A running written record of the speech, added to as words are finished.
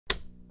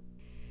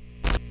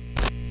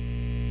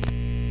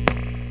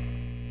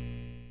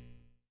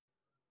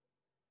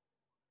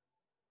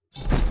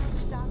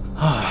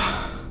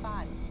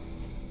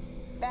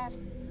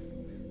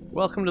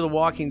Welcome to The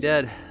Walking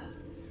Dead,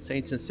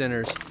 Saints and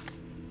Sinners.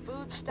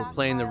 We're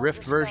playing the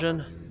Rift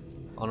version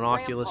on an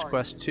Oculus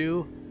Quest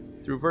 2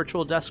 through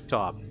Virtual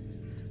Desktop.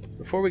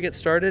 Before we get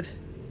started,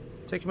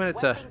 take a minute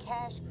to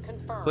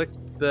click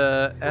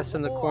the S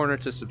in the corner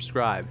to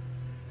subscribe.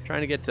 We're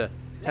trying to get to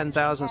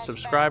 10,000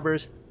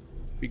 subscribers.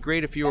 It'd be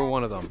great if you were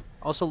one of them.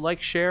 Also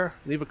like, share,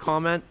 leave a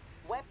comment.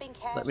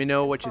 Let me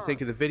know what you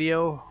think of the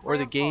video or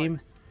the game.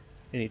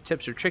 Any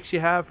tips or tricks you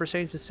have for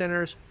Saints and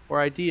Sinners,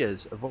 or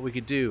ideas of what we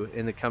could do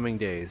in the coming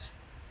days.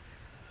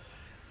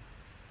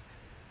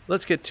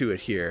 Let's get to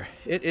it here.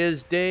 It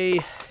is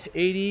day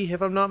 80,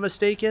 if I'm not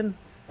mistaken,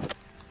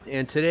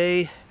 and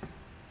today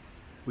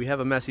we have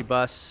a messy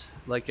bus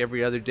like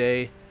every other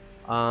day,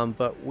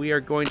 but we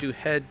are going to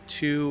head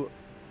to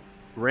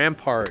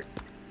Rampart.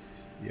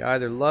 You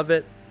either love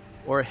it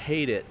or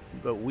hate it,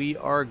 but we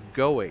are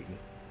going.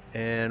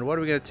 And what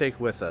are we going to take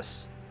with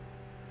us?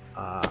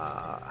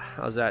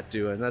 How's that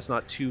doing? That's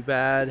not too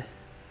bad,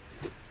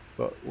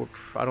 but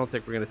I don't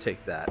think we're going to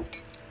take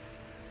that.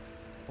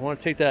 I want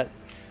to take that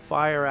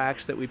fire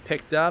axe that we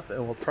picked up,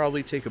 and we'll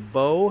probably take a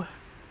bow.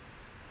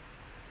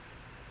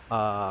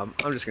 I'm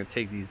just going to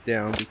take these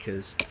down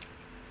because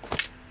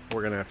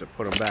we're going to have to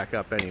put them back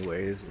up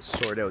anyways and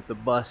sort out the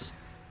bus.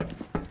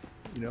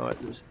 You know what?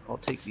 I'll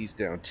take these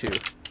down too.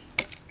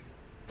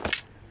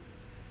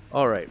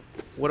 Alright,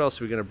 what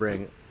else are we going to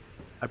bring?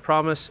 I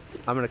promise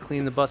I'm going to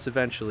clean the bus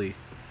eventually,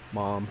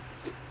 Mom.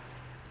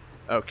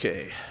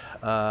 Okay.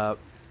 Our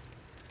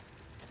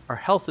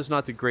health is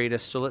not the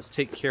greatest, so let's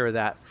take care of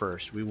that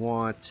first. We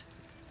want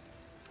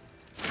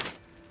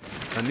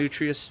a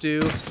nutria stew.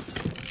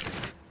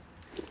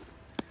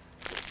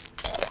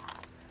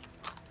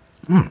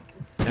 And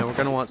we're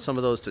going to want some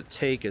of those to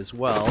take as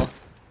well.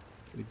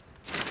 We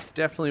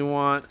definitely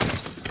want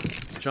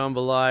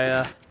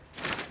jambalaya.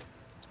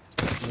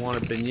 We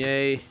want a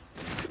beignet.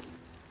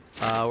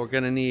 We're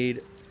going to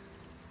need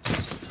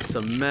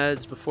some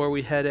meds before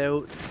we head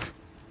out,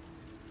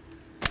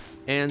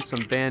 and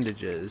some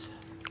bandages.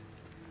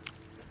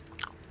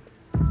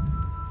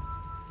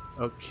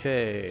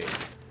 Okay.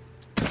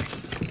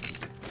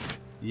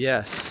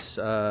 Yes,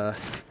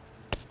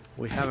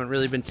 we haven't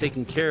really been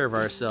taking care of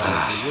ourselves.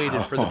 We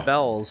waited for the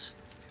bells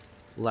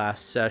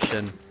last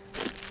session.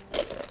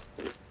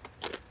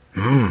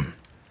 And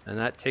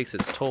that takes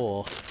its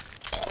toll.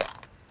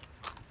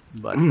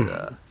 But,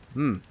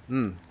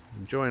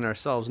 enjoying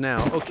ourselves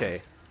now.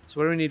 Okay, so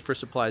what do we need for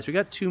supplies? We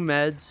got 2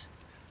 meds.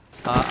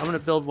 I'm going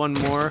to build one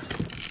more.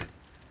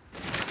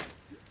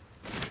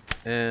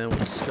 And we'll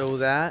stow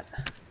that.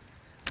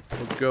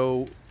 We'll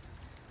go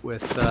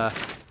with at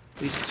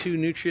least 2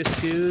 nutria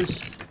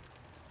stews.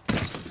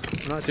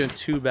 We're not doing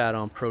too bad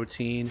on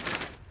protein.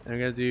 And I'm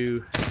going to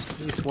do at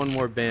least one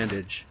more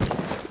bandage.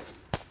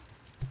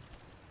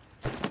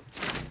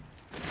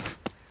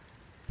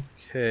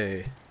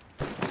 Okay.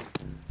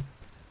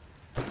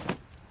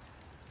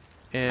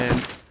 And I'm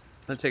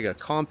going to take a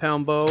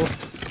compound bow,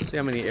 see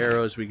how many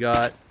arrows we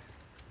got.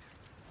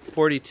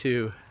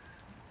 42,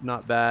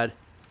 not bad.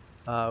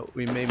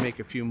 We may make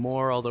a few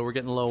more, although we're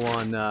getting low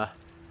on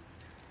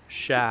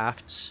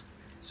shafts.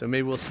 So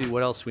maybe we'll see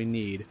what else we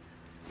need.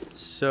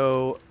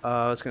 So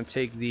I was going to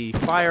take the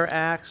fire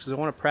axe, because I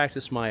want to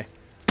practice my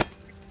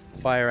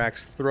fire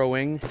axe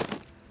throwing.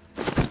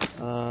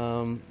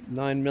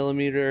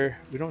 9mm.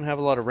 We don't have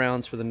a lot of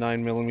rounds for the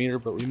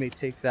 9mm, but we may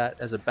take that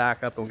as a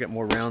backup and we'll get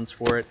more rounds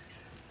for it.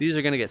 These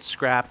are going to get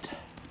scrapped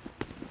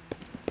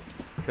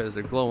because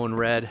they're glowing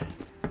red.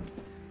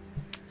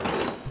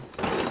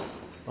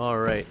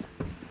 Alright.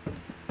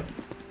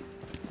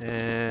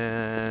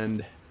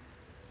 And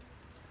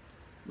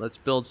let's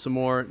build some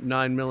more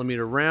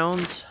 9mm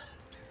rounds.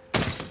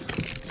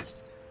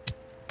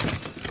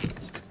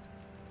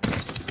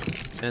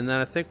 And then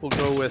I think we'll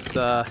go with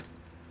a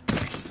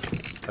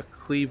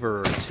cleaver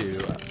or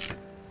 2.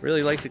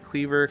 Really like the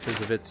cleaver because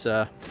of its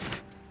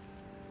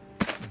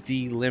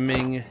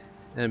de-limbing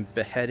and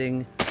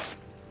beheading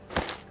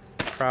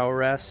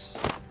prowess.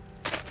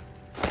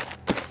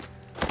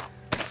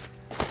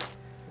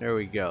 There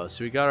we go.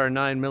 So we got our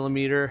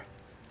 9mm.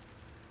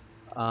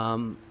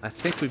 I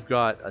think we've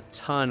got a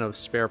ton of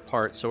spare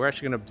parts, so we're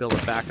actually going to build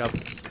a backup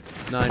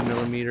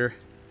 9mm.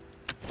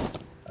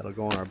 That'll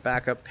go on our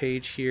backup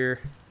page here.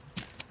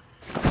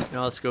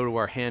 Now let's go to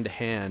our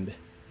hand-to-hand.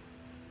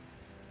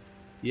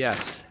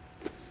 Yes.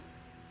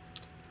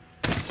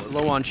 We're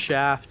low on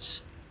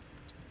shafts.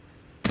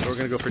 So we're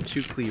going to go for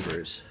 2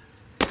 cleavers.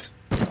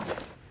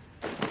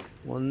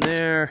 One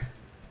there,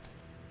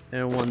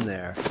 and one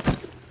there.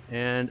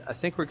 And I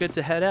think we're good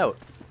to head out.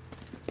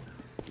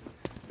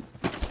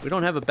 We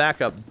don't have a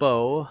backup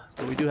bow,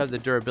 but we do have the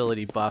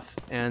durability buff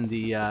and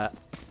the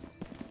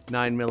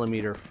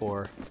 9mm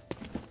for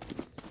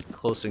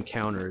close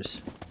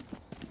encounters.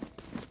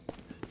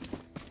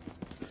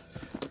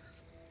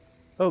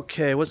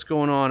 Okay, what's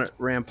going on at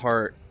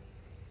Rampart?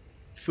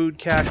 Food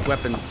cache,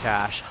 weapons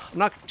cache. I'm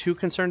not too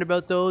concerned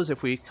about those.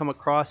 If we come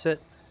across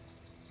it,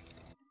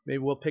 maybe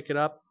we'll pick it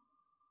up.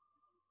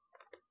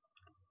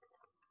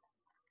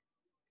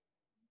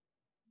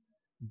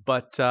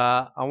 But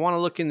I want to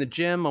look in the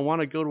gym. I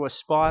want to go to a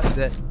spot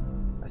that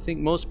I think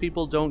most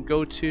people don't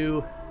go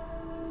to.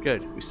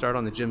 Good, we start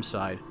on the gym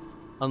side.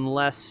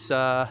 Unless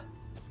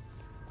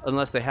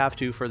they have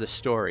to for the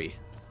story.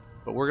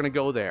 But we're going to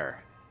go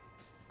there.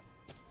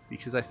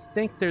 Because I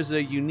think there's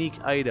a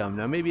unique item.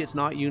 Now maybe it's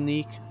not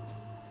unique.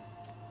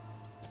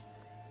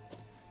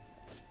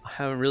 I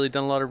haven't really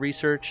done a lot of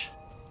research.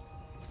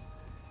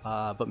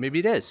 But maybe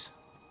it is.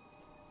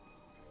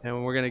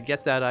 And we're going to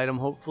get that item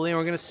hopefully. And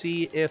we're going to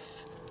see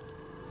if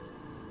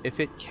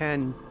it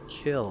can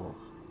kill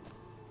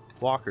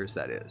walkers,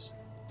 that is.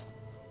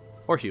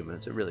 Or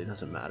humans, it really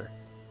doesn't matter.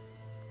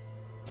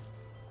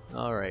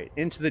 Alright,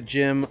 into the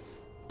gym.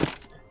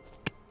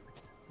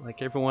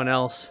 Like everyone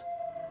else.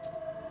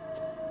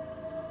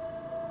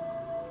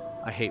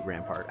 I hate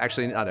Rampart.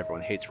 Actually, not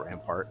everyone hates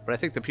Rampart, but I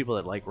think the people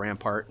that like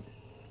Rampart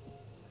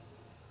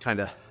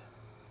kinda...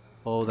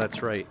 Oh,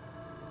 that's right.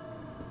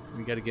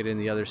 We gotta get in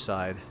the other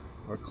side,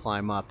 or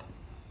climb up.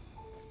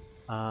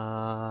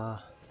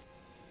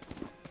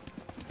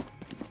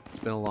 It's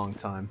been a long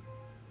time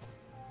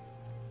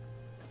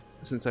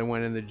since I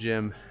went in the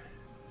gym.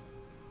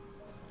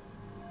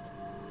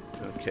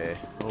 Okay,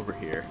 over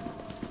here.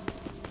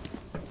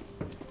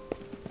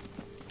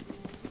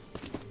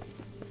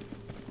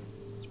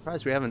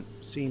 Surprised we haven't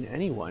seen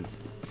anyone.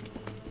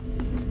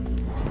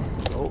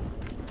 Oh,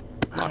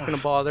 not gonna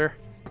bother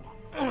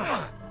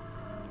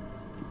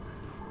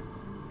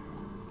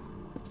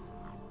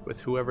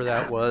with whoever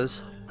that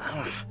was.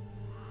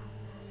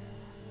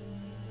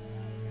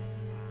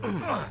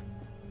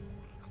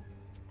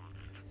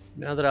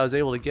 Now that I was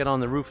able to get on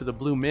the roof of the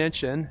Blue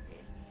Mansion,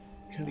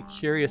 I'm kind of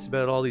curious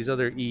about all these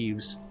other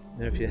eaves.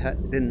 And if you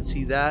didn't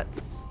see that,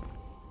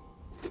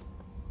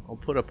 I'll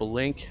put up a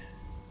link.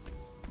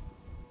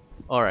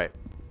 Alright.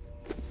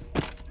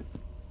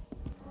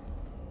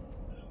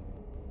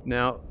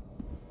 Now,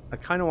 I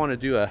kind of want to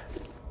do a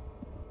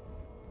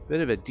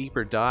bit of a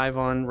deeper dive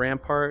on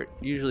Rampart.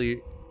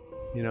 Usually,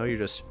 you know, you're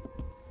just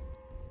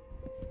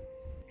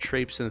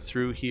traipsing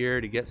through here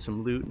to get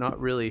some loot, not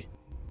really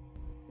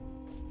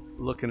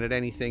looking at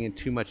anything in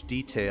too much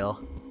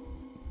detail.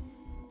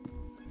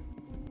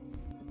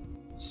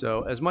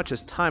 So, as much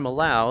as time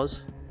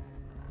allows,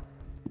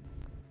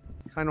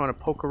 I kind of want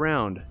to poke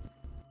around.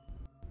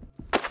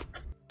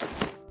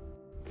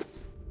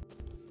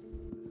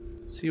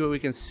 See what we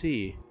can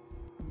see.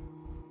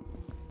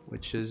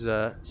 Which is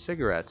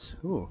cigarettes.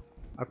 Ooh,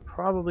 I've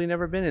probably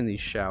never been in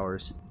these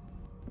showers.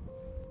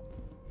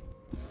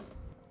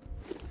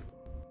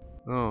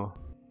 Oh,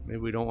 maybe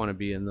we don't want to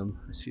be in them.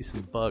 I see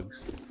some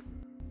bugs.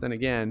 Then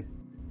again,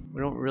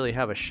 we don't really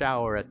have a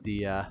shower at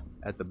the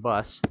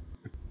bus.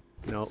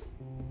 No.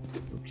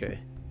 Okay.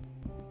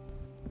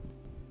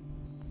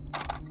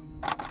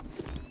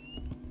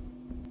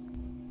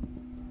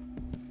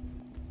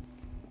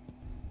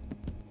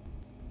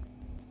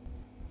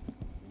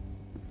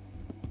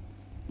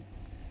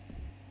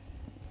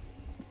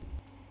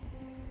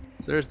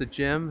 So there's the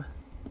gym.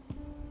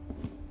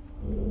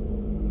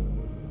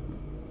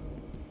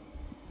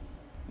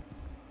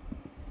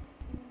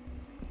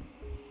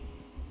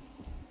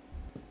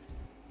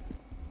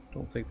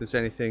 Don't think there's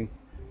anything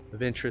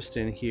of interest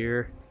in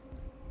here,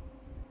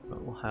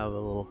 but we'll have a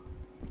little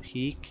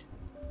peek.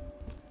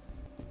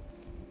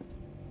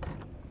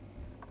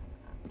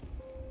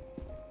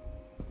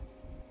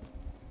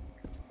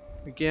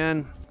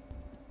 Again,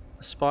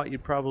 a spot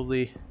you'd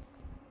probably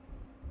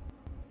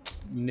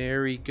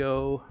nary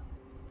go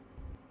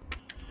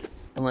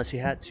unless you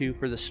had to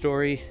for the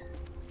story.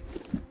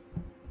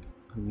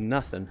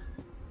 Nothing.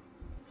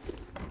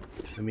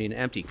 I mean,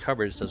 empty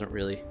cupboards doesn't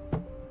really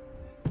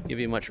give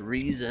you much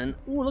reason.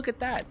 Ooh, look at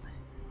that!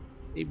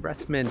 A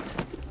breath mint.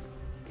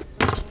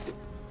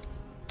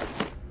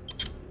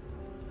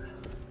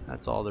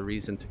 That's all the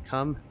reason to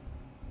come.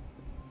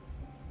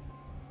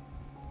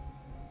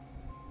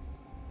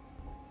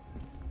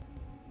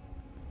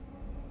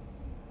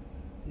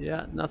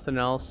 Yeah, nothing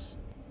else.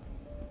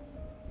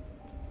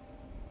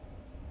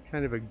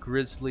 Kind of a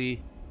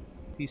grisly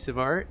piece of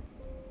art.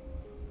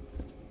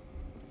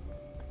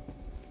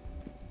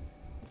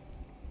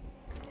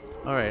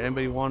 Alright,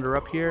 anybody wander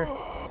up here?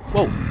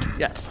 Whoa!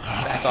 Yes,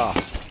 back off.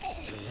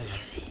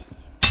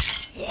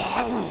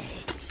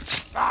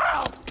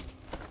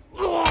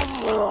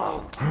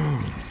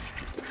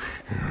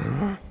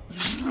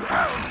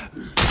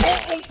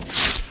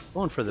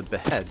 Going for the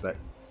behead, but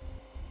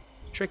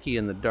tricky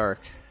in the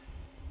dark.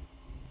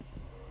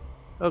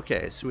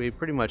 Okay, so we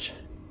pretty much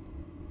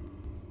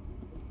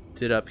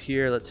did up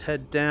here. Let's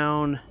head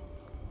down.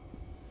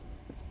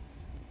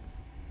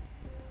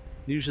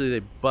 Usually they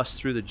bust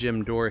through the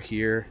gym door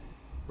here.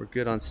 We're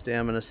good on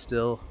stamina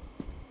still.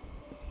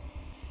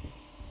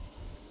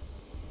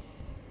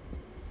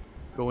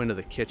 Go into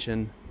the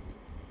kitchen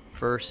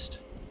first.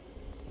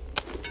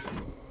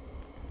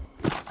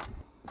 Yeah,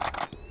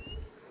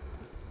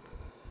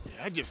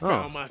 I just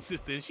found my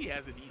sister and she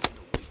hasn't eaten in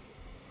a week.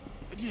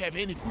 Do you have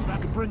any food I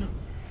could bring her?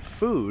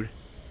 Food?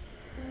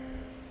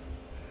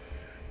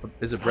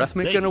 Is a breath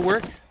mint gonna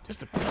work?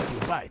 Just a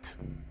bite.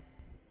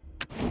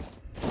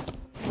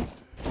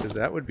 Because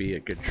that would be a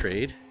good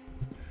trade.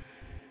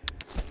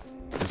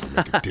 This will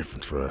make a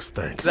difference for us,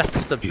 thanks.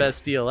 That's the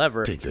best deal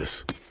ever. Take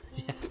this.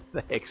 Yeah,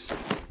 thanks.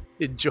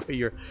 Enjoy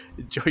your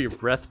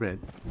breath mint.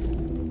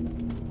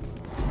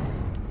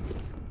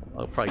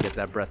 I'll probably get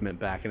that breath mint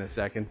back in a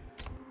second.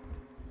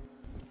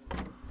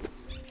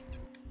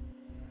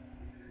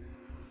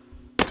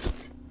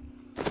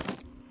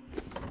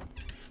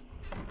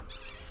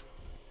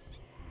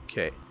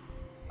 Okay.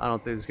 I don't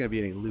think there's gonna be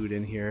any loot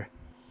in here.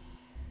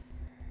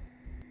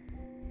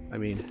 I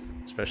mean,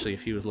 especially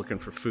if he was looking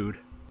for food.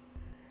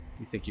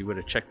 You think you would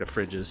have checked the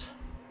fridges.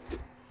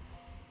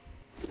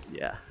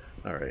 Yeah,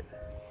 alright.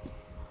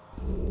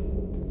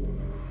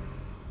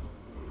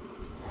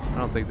 I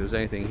don't think there's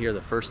anything here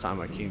the first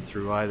time I came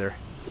through either.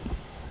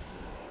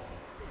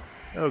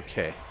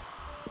 Okay.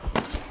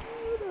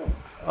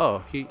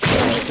 Oh, he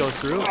goes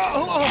through?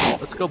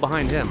 Let's go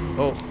behind him.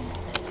 Oh,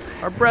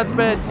 our breath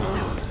mint!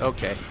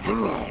 Okay,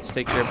 let's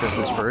take care of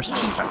business first.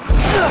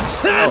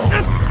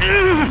 Oh.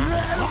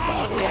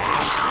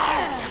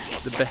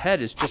 The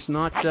behead is just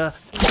not,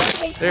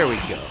 there we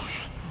go.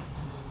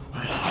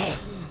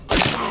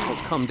 We'll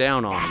come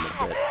down on him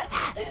a bit.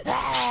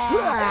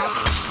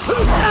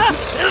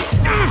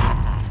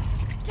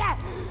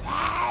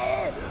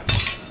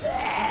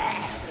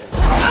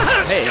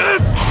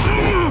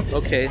 Hey!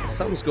 Okay,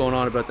 something's going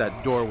on about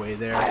that doorway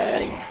there.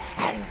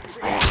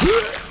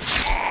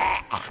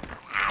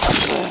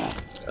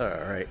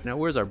 Alright, now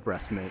where's our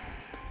breath mint?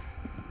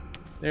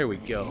 There we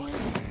go.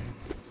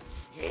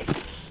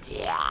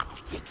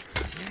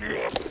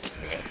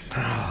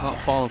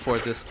 Not falling for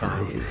it this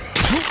time.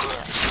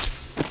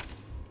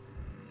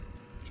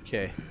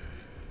 Okay.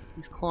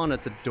 He's clawing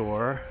at the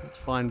door. That's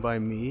fine by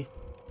me.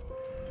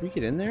 Can we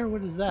get in there?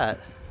 What is that?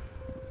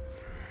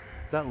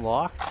 Is that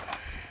locked?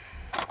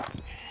 I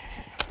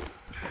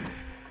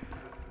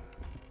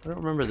don't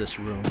remember this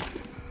room.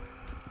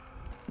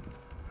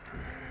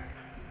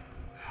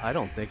 I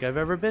don't think I've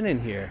ever been in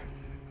here.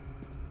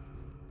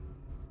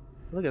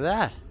 Look at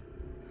that.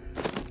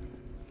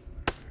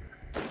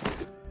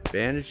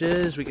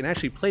 Bandages. We can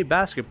actually play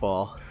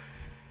basketball.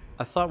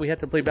 I thought we had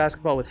to play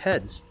basketball with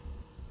heads.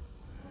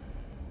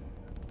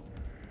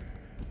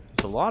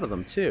 There's a lot of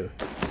them too.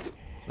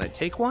 Can I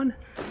take one?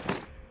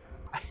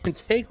 I can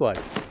take one.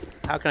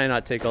 How can I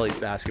not take all these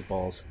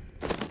basketballs?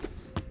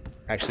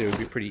 Actually, it would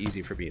be pretty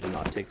easy for me to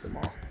not take them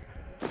all.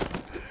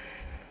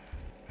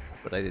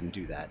 But I didn't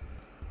do that.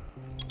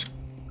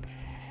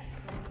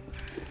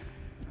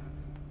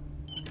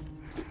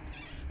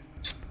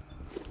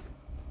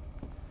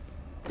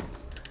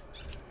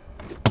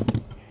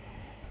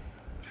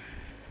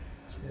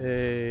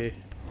 Okay.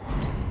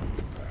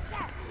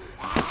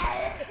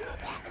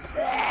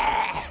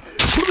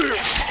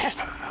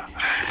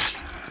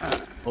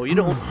 Oh, you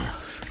don't.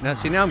 Now,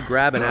 see, now I'm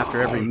grabbing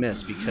after every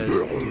miss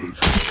because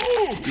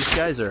these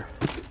guys are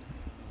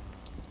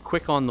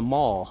quick on the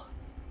maul.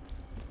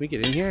 Can we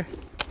get in here?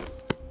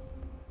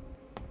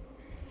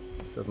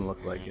 Doesn't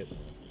look like it.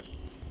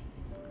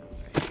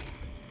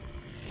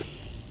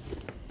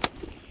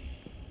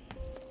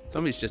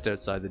 Somebody's just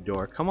outside the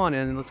door. Come on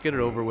in and let's get it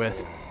over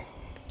with.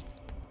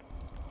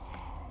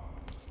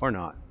 Or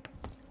not.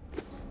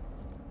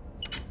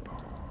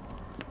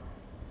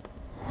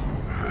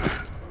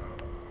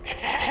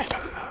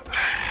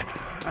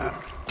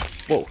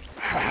 Whoa.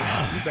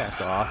 You back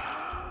off.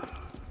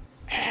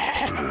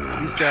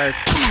 These guys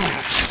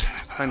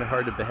kind of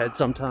hard to behead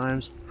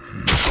sometimes.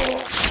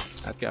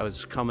 That guy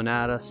was coming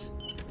at us.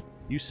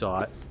 You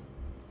saw it.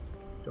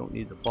 Don't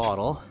need the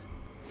bottle.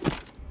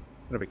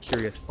 Kind of a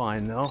curious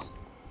find though.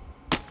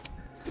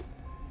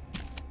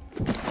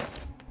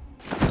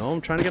 No,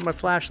 I'm trying to get my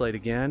flashlight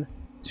again.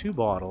 2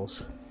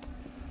 bottles.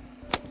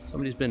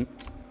 Somebody's been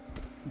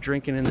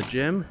drinking in the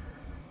gym.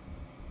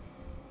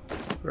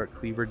 Put our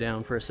cleaver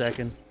down for a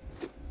second.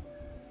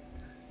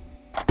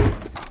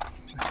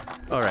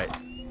 Alright.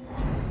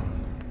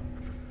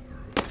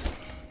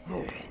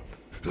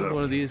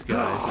 One of these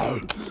guys.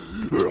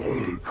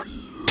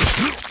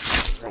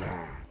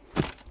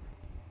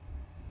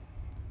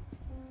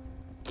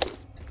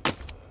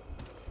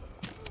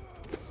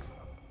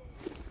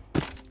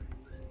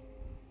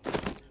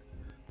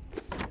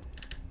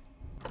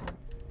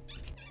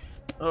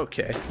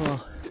 Okay,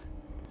 well,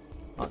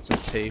 lots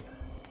of tape.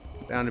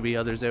 Bound to be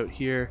others out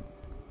here.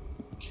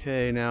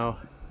 Okay, now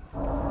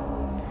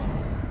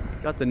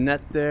got the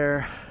net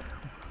there.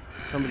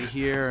 Somebody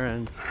here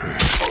and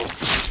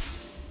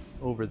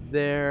over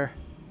there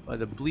by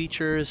the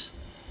bleachers.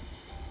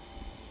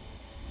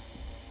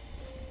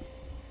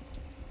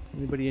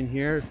 Anybody in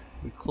here?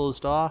 We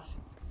closed off.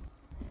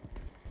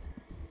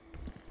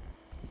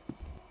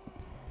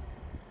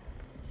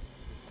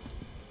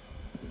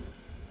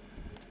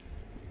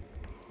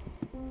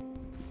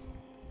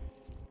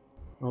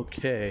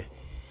 Okay.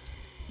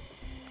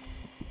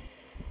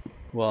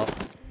 Well,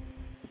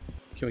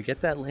 can we get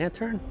that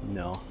lantern?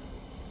 No.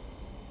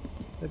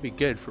 That'd be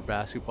good for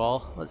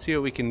basketball. Let's see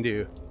what we can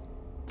do.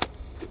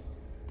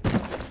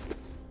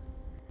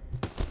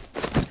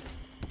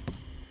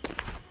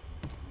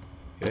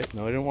 Okay,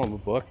 no, I didn't want the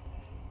book.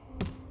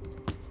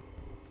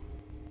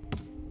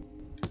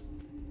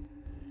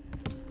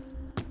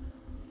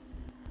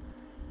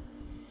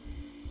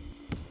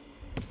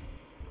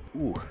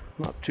 Ooh,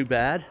 not too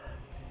bad.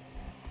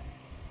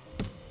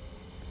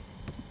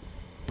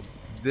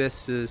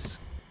 This is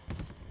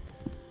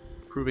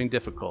proving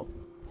difficult.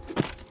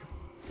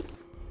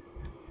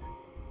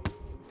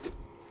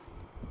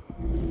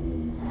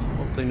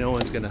 Hopefully no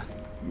one's gonna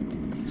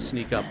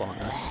sneak up on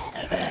us.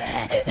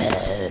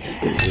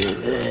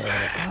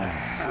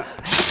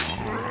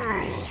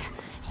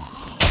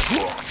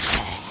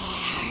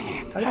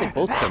 How did they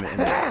both come in?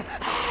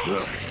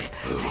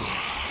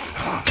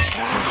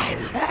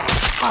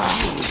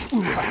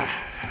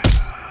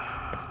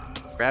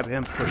 Grab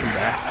him, push him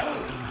back.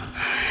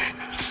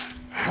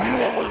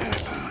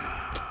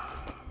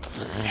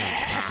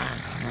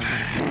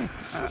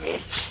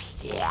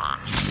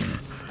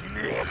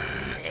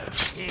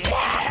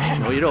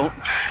 No, you don't.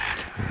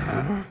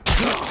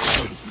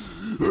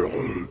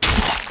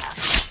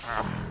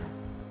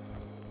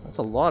 That's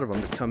a lot of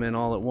them to come in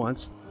all at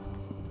once.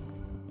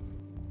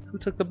 Who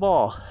took the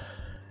ball?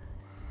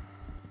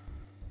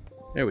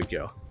 There we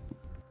go.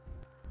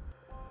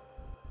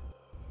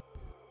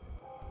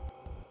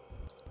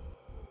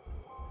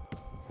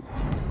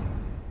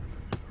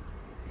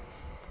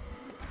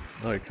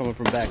 Oh, you're coming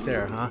from back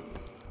there, huh?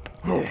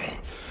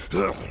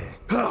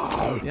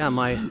 Yeah,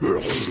 my... I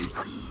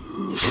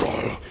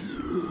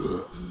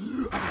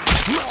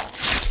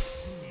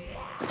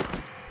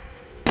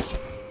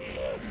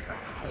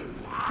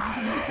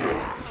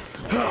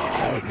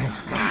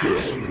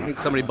think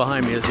somebody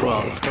behind me as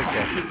well.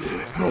 Okay.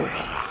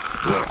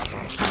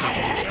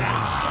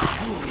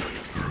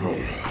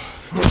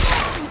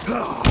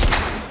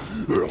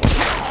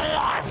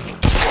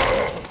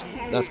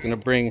 That's gonna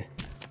bring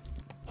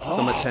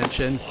some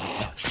attention.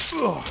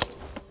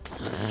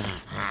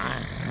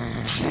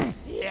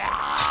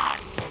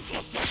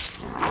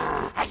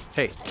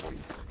 Hey,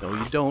 no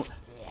you don't.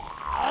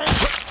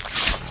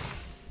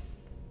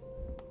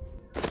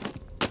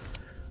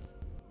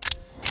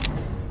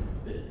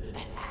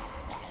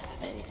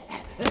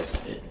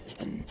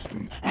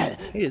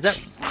 Hey, is that...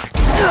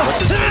 What's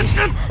his face?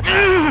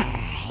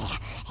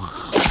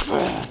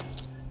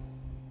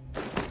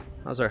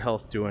 How's our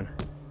health doing?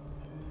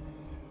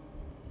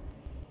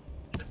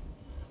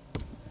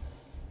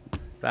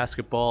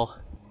 Basketball.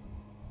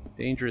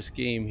 Dangerous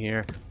game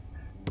here.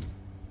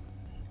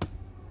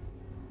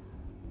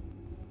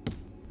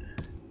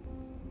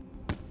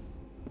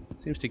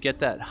 Seems to get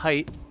that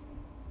height.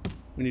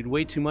 We need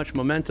way too much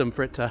momentum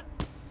for it to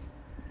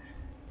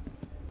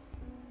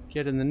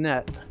get in the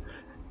net.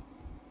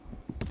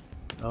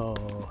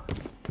 Oh,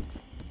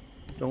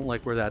 don't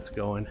like where that's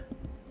going.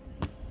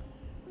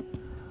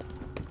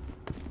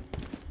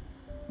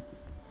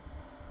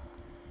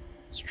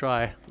 Let's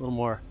try a little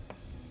more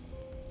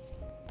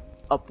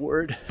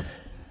upward.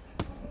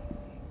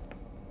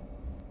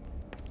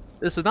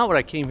 This is not what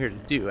I came here to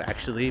do,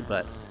 actually,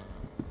 but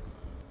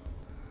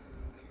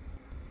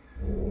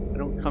I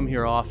don't come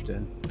here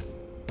often.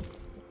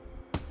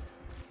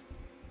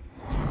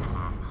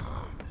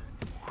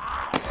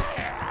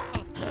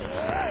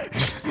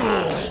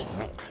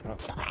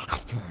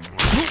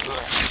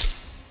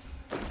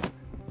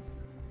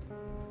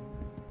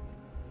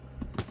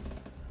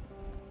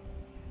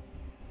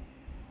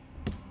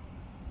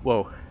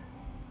 Whoa.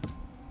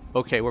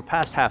 Okay, we're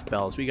past half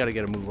bells. We gotta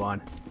get a move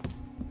on.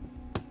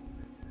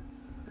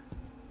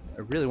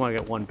 I really want to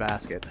get one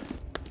basket.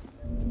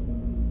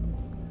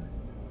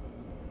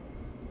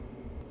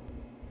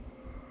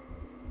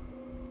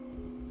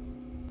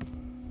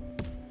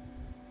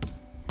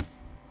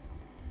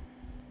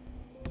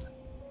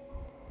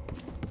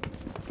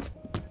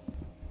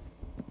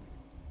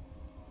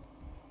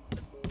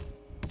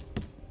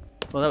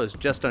 Well, that was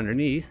just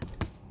underneath.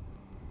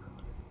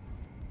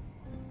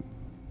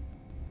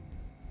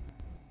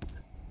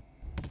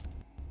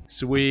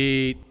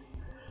 Sweet.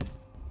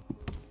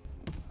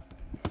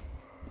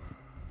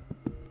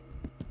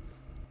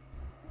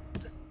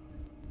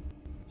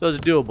 So it's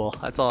doable.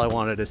 That's all I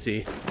wanted to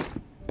see.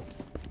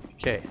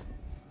 Okay.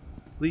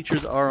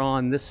 Bleachers are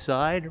on this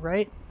side,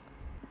 right?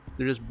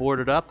 They're just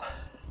boarded up.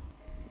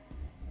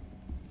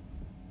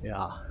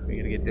 Yeah, we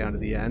gotta get down to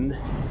the end.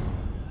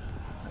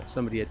 There's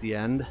somebody at the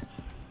end.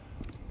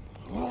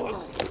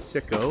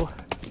 Sicko.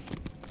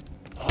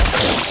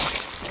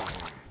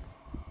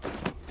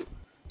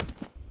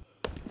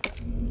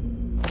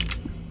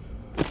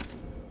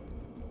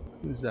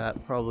 Who's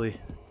that? Probably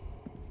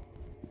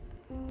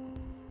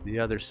the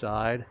other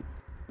side.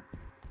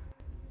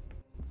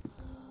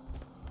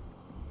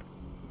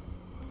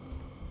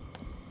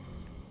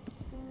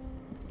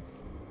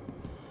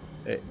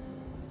 Hey,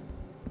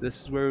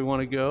 this is where we want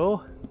to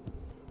go.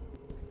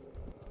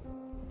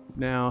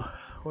 Now,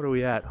 what are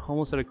we at?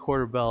 Almost at a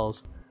quarter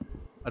bells.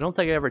 I don't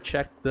think I ever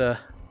checked the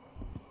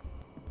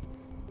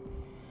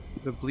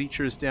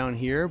bleachers down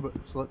here,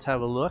 but so let's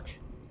have a look.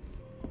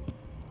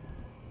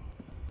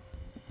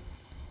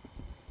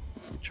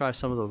 Try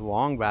some of those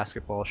long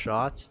basketball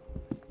shots.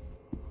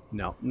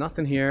 No,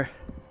 nothing here.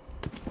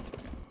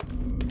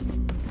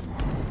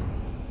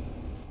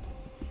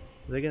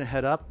 Are they gonna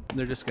head up?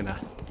 They're just gonna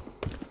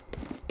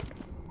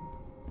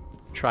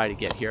try to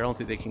get here. I don't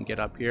think they can get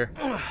up here.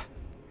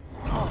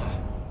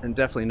 And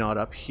definitely not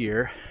up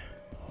here.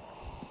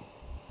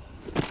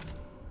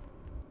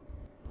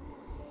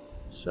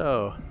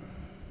 So,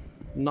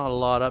 not a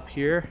lot up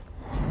here.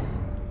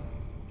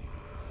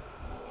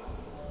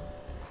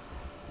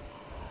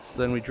 So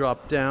then we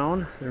drop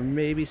down. There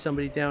may be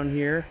somebody down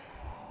here.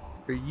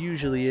 There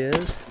usually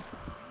is.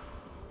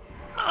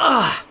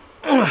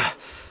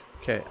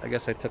 Okay, I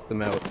guess I took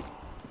them out.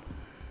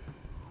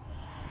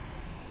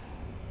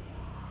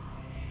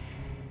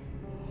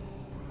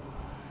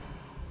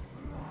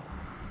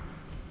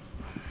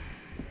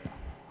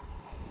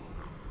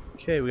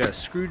 Okay, we got a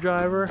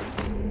screwdriver.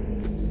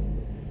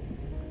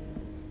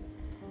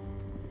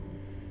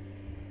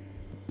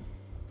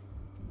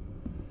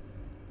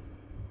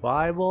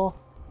 Bible.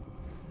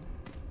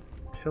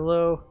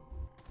 Pillow.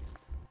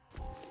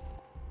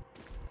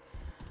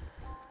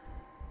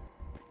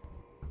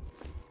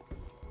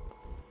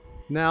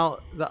 Now,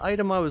 the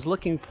item I was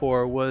looking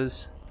for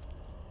was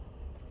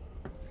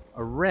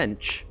a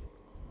wrench,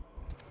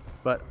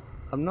 but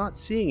I'm not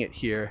seeing it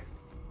here.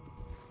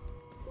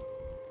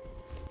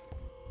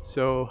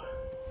 So,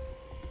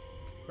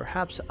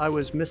 perhaps I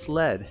was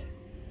misled.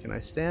 Can I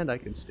stand? I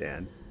can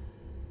stand.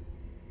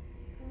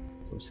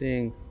 So I'm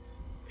seeing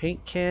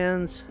paint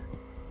cans.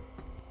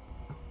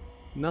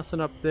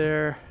 Nothing up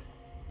there.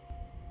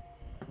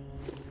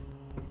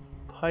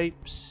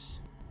 Pipes.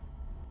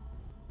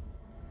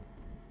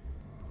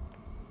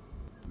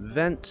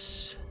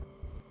 Vents.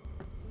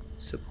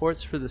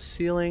 Supports for the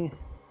ceiling.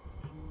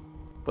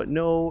 But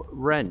no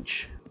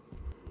wrench.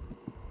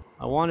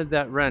 I wanted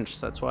that wrench,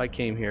 so that's why I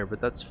came here,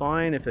 but that's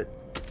fine. If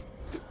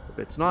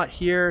it's not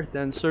here,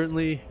 then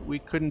certainly we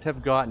couldn't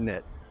have gotten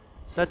it.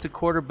 Sets of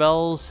quarter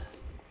bells,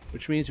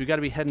 which means we got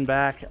to be heading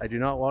back. I do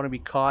not want to be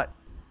caught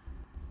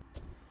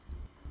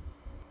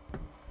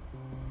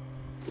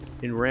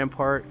in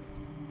Rampart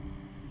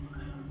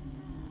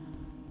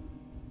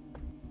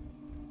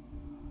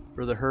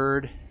for the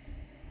herd.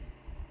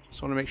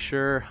 Just want to make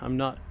sure I'm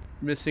not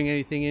missing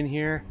anything in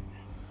here.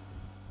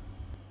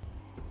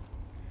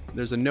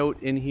 There's a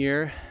note in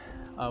here,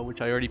 which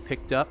I already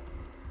picked up.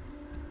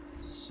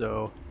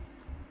 So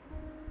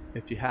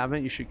if you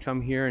haven't, you should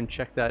come here and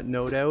check that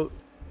note out.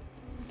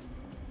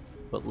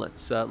 But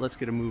let's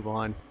get a move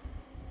on.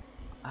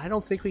 I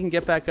don't think we can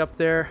get back up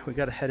there. We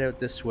got to head out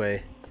this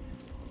way,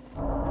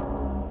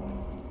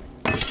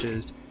 which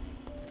is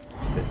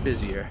a bit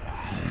busier.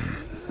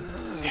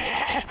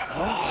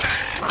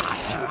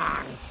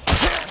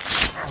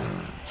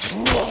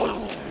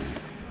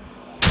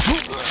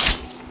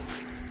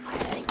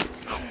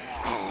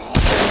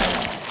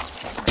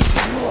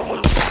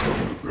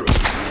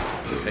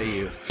 Hey,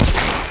 you.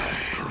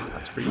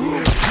 That's for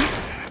you.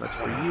 That's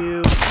for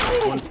you.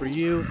 One for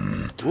you.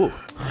 Ooh.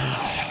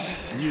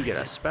 You get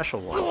a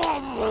special one.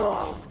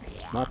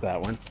 Not that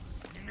one.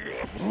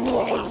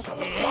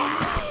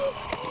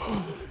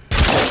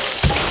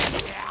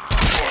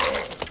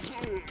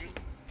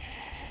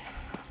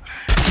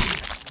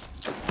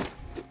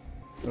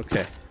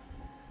 Okay.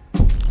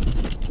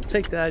 We'll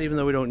take that even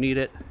though we don't need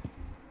it.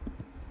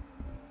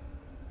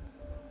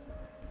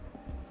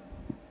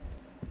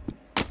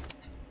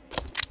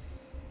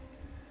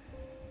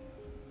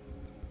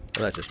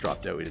 Well, that just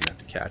dropped out. We didn't have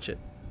to catch it.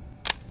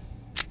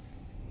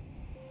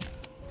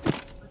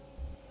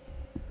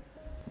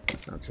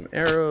 Got some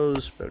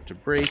arrows, about to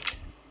break.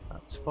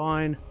 That's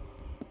fine.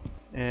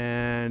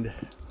 And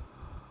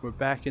we're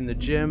back in the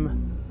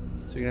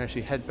gym. So you can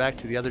actually head back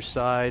to the other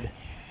side,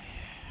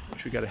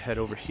 which we got to head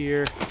over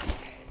here.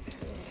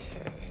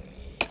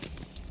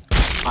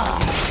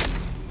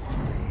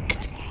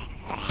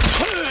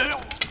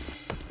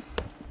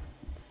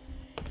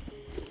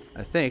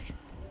 I think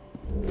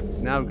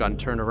now we've gotten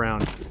turned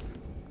around.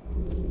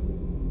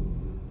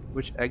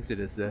 Which exit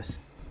is this?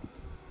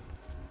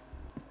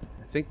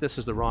 I think this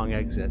is the wrong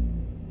exit.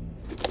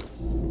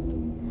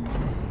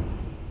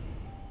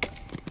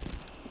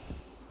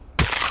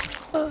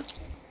 Oh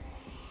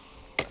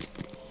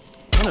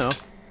no,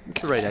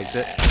 it's the right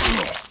exit.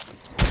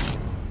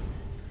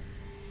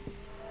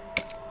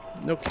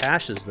 No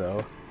caches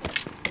though.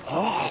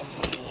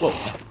 Whoa.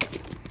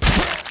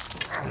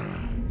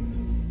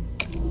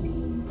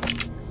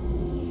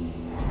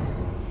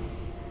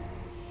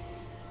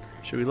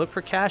 Should we look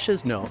for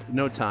caches? No,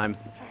 no time.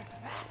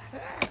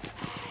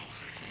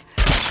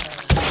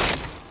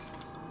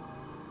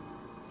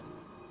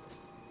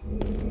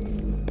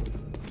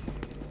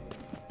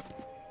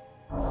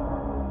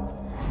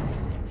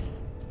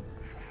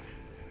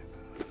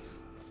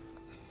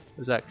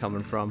 Where's that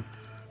coming from?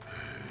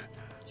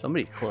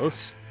 Somebody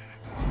close?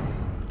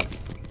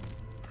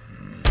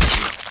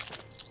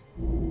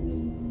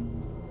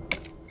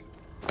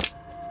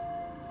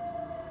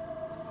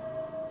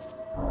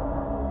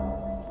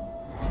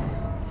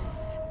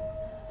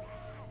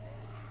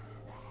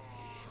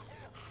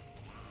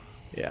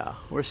 Yeah,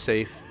 we're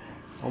safe.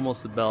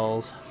 Almost the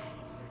bells.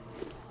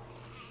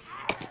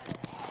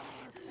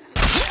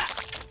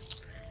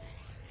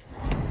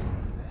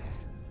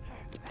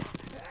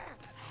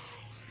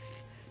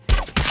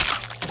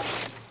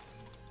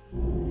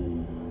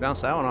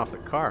 Bounce that one off the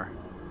car.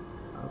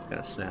 That's kind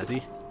of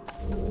snazzy.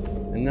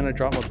 And then I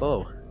drop my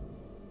bow.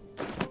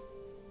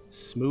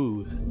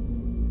 Smooth.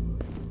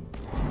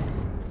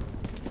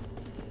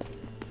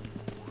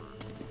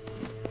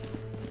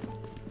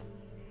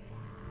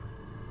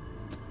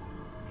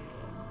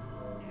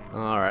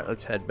 Alright,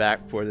 let's head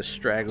back before the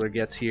straggler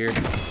gets here.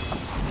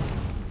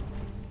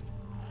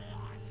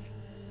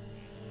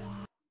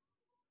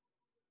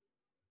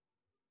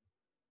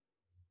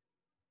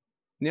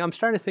 Yeah, I'm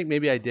starting to think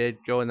maybe I did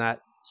go in that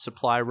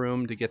supply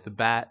room to get the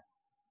bat.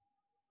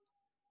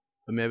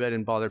 But maybe I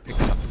didn't bother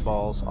picking up the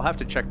balls. I'll have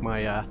to check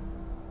my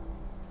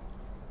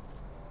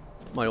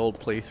my old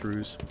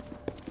playthroughs.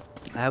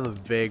 I have a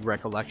vague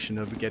recollection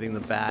of getting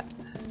the bat.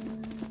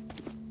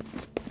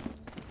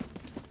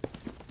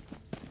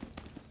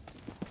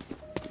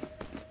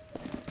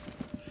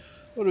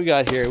 What do we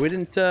got here? We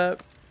didn't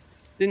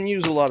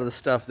use a lot of the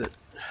stuff that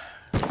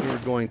we were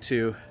going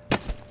to.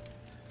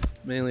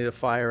 Mainly the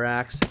fire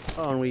axe.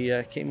 Oh, and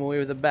we came away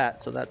with a bat,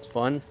 so that's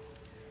fun.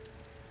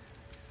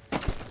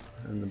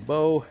 And the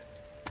bow.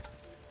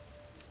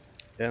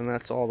 And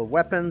that's all the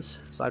weapons,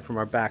 aside from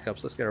our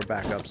backups. Let's get our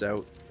backups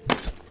out.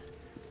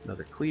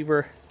 Another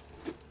cleaver.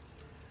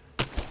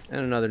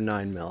 And another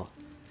 9mm.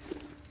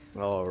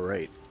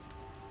 Alright.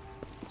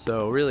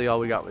 So really all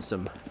we got was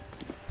some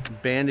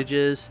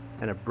bandages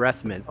and a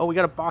breath mint. Oh, we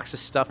got a box of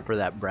stuff for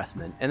that breath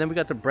mint. And then we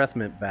got the breath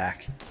mint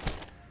back.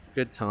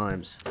 Good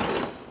times.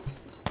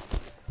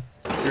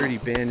 Dirty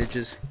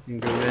bandages can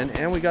go in.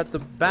 And we got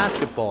the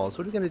basketballs.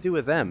 What are we going to do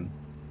with them?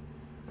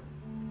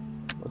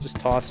 I'll just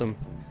toss them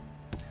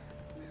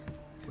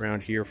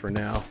around here for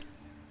now.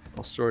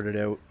 I'll sort it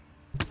out.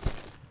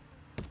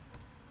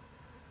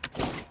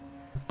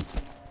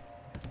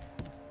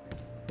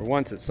 For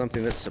once, it's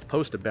something that's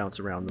supposed to bounce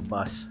around the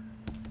bus.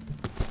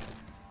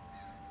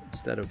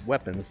 Instead of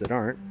weapons that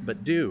aren't,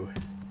 but do.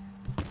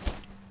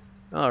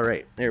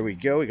 Alright, there we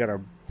go. We got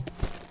our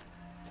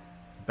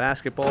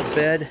basketball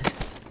bed.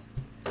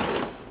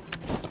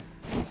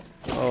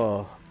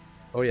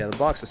 Oh yeah, the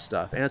box of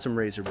stuff. And some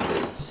razor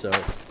blades, so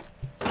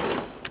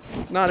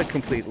not a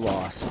complete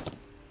loss.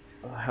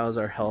 How's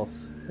our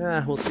health?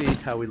 We'll see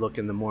how we look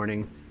in the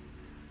morning.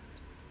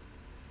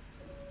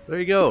 There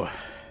you go.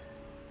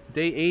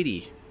 Day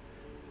 80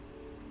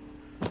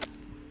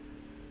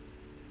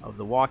 of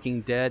The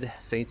Walking Dead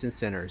Saints and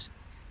Sinners.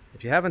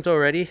 If you haven't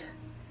already,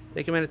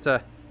 take a minute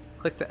to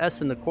click the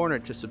S in the corner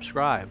to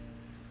subscribe.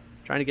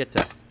 I'm trying to get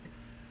to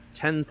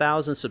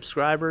 10,000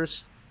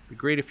 subscribers. It'd be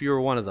great if you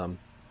were one of them.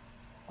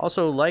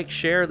 Also, like,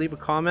 share, leave a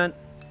comment.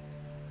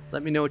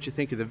 Let me know what you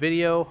think of the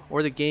video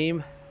or the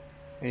game.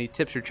 Any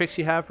tips or tricks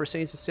you have for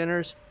Saints and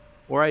Sinners,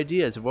 or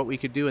ideas of what we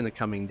could do in the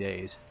coming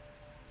days.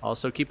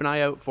 Also, keep an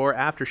eye out for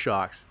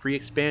Aftershocks, free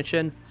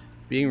expansion,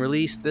 being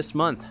released this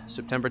month,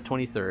 September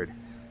 23rd.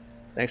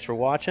 Thanks for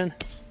watching,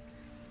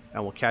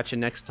 and we'll catch you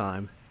next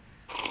time.